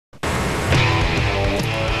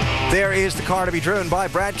There is the car to be driven by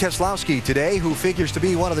Brad Keselowski today, who figures to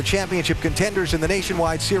be one of the championship contenders in the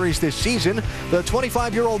Nationwide Series this season. The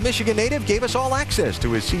 25-year-old Michigan native gave us all access to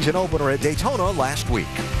his season opener at Daytona last week.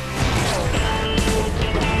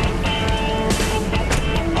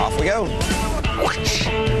 Off we go.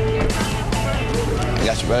 I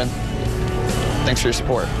got you, bud. Thanks for your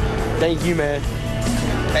support. Thank you, man.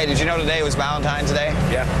 Hey, did you know today was Valentine's Day?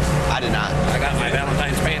 Yeah. I did not. I got my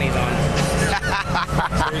Valentine's panties on.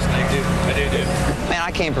 Seriously, I do. Man,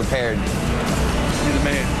 I came prepared. You're the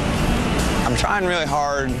man. I'm trying really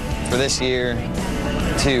hard for this year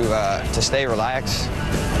to stay relaxed,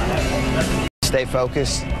 stay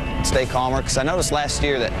focused, stay calmer, because I noticed last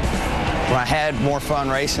year that when I had more fun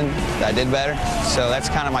racing, I did better. So that's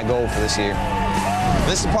kind of my goal for this year.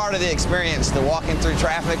 This is part of the experience, the walking through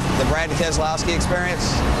traffic, the Brad Keselowski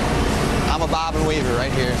experience. I'm a Bob and Weaver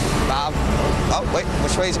right here. Bob. Oh, wait,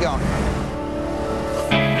 which way is he going?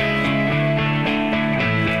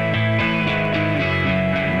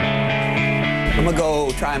 I'm gonna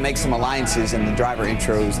go try and make some alliances in the driver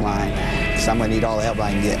intros line, so I'm gonna need all the help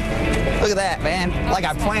I can get. Look at that, man, like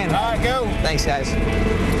I planned. All right, go. Thanks, guys.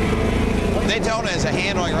 Daytona is a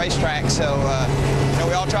handling racetrack, so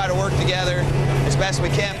we all try to work together as best we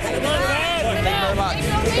can. Thank you very much.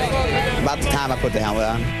 About the time I put the helmet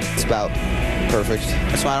on, it's about perfect.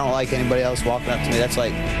 That's why I don't like anybody else walking up to me. That's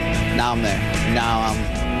like, now I'm there. Now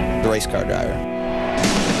I'm the race car driver.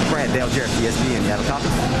 Brad, Dale Jarrett, ESPN. You have a copy?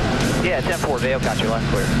 Yeah, 10-4, Dale, got your line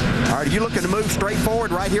clear. All right, are you looking to move straight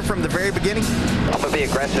forward right here from the very beginning? I'm going to be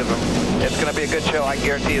aggressive. It's going to be a good show, I can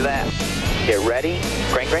guarantee you that. Get ready.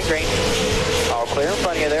 Green. All clear in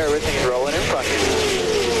front of you there. Everything's rolling in front of you.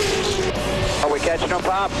 Are we catching them,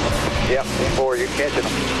 Pop? Yep, 4, you're catching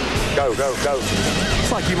them. Go.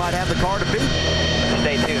 Looks like you might have the car to beat.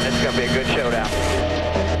 Stay tuned. It's going to be a good showdown.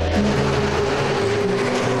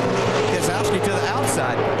 Keselowski to the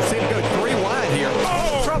outside. Seemed to go 3 wide here.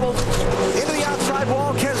 Oh, trouble. Into the outside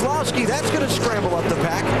wall, Keselowski. That's going to scramble up the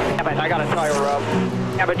pack. I got a tire rub.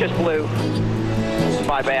 Yeah, but just blew.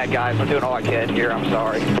 My bad, guys. I'm doing all I can here. I'm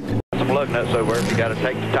sorry. Some lug nuts over. If you got to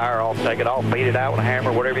take the tire off, take it off, beat it out with a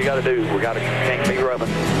hammer, whatever you got to do. Can't be rubbing.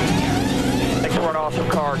 Thanks for an awesome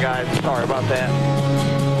car, guys. Sorry about that.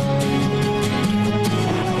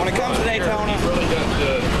 When it comes to Daytona,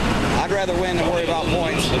 I'd rather win than worry about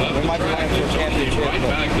points. We might be running for a championship,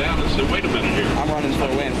 but wait a minute here. I'm running for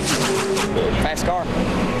a win. Fast car.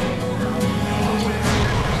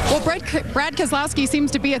 Well, Brad Keselowski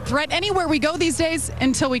seems to be a threat anywhere we go these days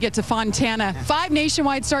until we get to Fontana. 5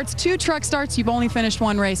 nationwide starts, 2 truck starts. You've only finished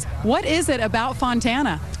 1 race. What is it about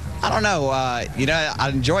Fontana? I don't know. I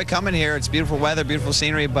enjoy coming here. It's beautiful weather, beautiful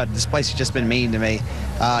scenery, but this place has just been mean to me.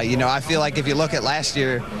 I feel like if you look at last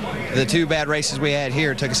year, the 2 bad races we had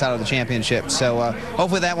here took us out of the championship. So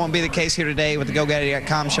hopefully that won't be the case here today with the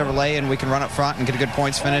GoGaddy.com Chevrolet, and we can run up front and get a good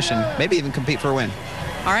points finish and maybe even compete for a win.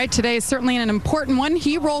 All right, today is certainly an important one.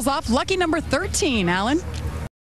 He rolls off lucky number 13, Alan.